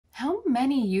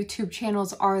many YouTube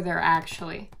channels are there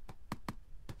actually?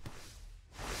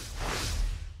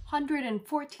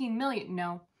 114 million,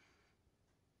 no.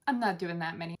 I'm not doing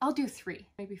that many. I'll do 3,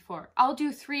 maybe 4. I'll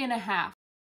do 3.5.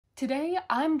 Today,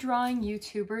 I'm drawing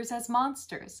YouTubers as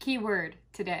monsters. Keyword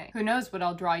today. Who knows what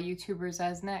I'll draw YouTubers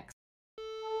as next.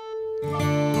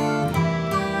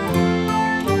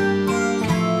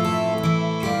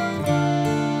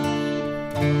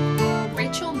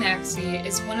 Maksy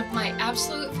is one of my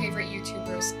absolute favorite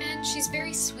YouTubers, and she's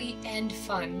very sweet and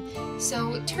fun,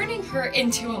 so turning her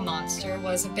into a monster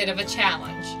was a bit of a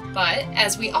challenge. But,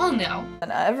 as we all know,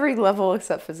 on every level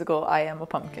except physical, I am a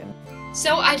pumpkin.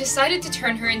 So I decided to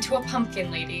turn her into a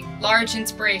pumpkin lady, large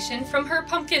inspiration from her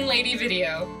pumpkin lady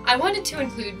video. I wanted to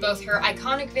include both her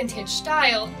iconic vintage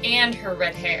style and her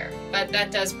red hair, but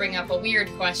that does bring up a weird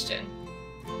question.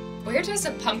 Where does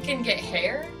a pumpkin get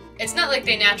hair? It's not like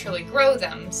they naturally grow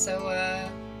them, so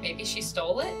maybe she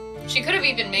stole it? She could have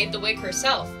even made the wig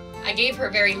herself. I gave her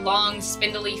very long,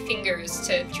 spindly fingers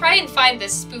to try and find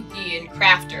this Spoopy and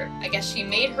crafter. I guess she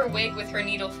made her wig with her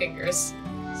needle fingers.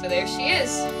 So there she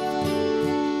is.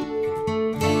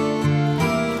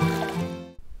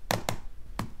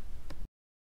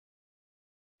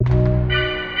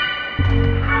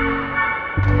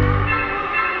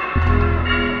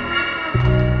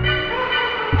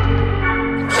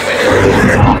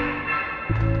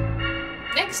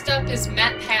 Next up is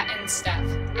Matpat and Steph,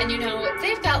 and you know,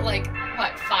 they've got like,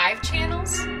 what, 5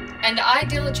 channels? And I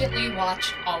diligently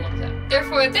watch all of them.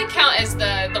 Therefore, they count as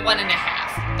the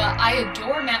 1.5. But I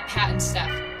adore Matpat and Steph,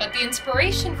 but the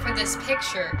inspiration for this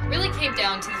picture really came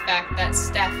down to the fact that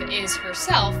Steph is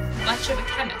herself much of a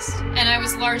chemist. And I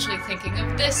was largely thinking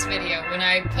of this video when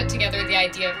I put together the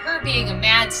idea of her being a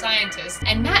mad scientist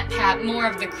and Matpat more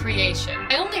of the creation.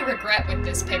 My only regret with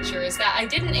this picture is that I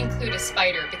didn't include a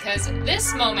spider because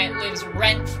this moment lives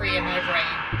rent-free in my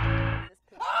brain.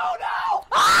 Oh no!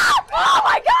 Ah! Oh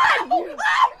my god! Oh no!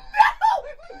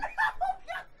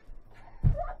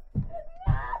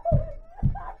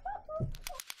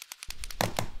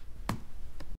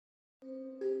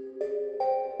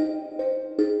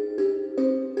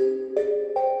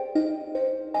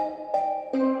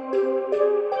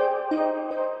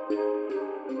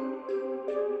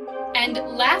 And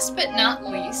last but not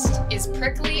least is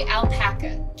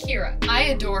PricklyAlpaca, Kira. I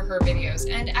adore her videos,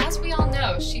 and as we all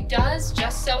know, she does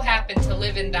just so happen to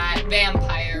live in that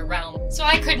vampire realm. So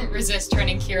I couldn't resist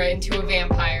turning Kira into a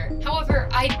vampire. However,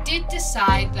 I did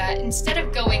decide that instead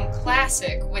of going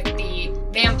classic with the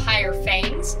vampire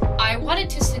fangs, I wanted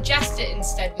to suggest it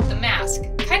instead with the mask,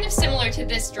 kind of similar to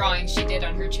this drawing she did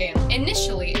on her channel.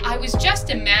 Initially, I was just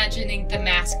imagining the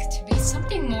mask to be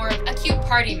something more of a cute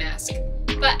party mask.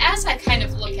 But as I kind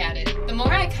of look at it, the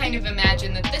more I kind of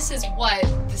imagine that this is what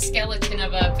the skeleton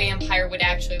of a vampire would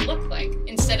actually look like.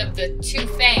 Instead of the 2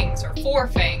 fangs or 4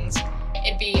 fangs,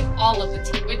 it'd be all of the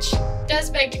teeth. Which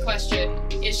does beg the question,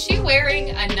 is she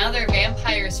wearing another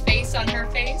vampire's face on her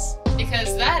face?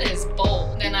 Because that is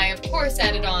bold. Then I of course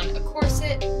added on a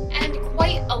corset and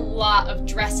quite a lot of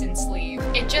dress and sleeve.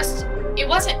 It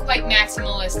wasn't quite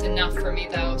maximalist enough for me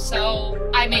though, so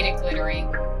I made it glittery.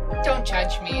 Don't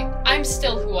judge me. I'm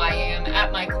still who I am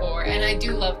at my core, and I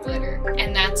do love glitter.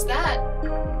 And that's that.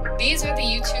 These are the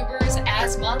YouTubers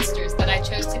as monsters that I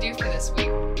chose to do for this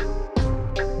week.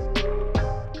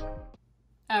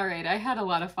 Alright, I had a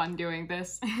lot of fun doing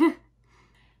this.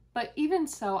 But even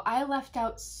so, I left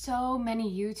out so many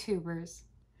YouTubers.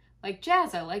 Like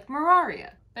Jazza, like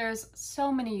Mararia. There's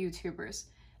so many YouTubers.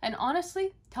 And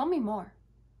honestly, tell me more.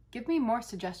 Give me more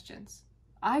suggestions.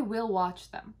 I will watch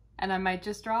them. And I might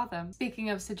just draw them.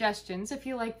 Speaking of suggestions, if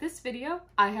you like this video,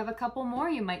 I have a couple more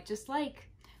you might just like.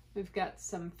 We've got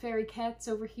some fairy cats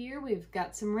over here, we've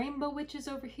got some rainbow witches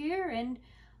over here, and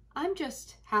I'm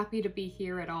just happy to be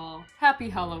here at all. Happy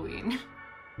Halloween.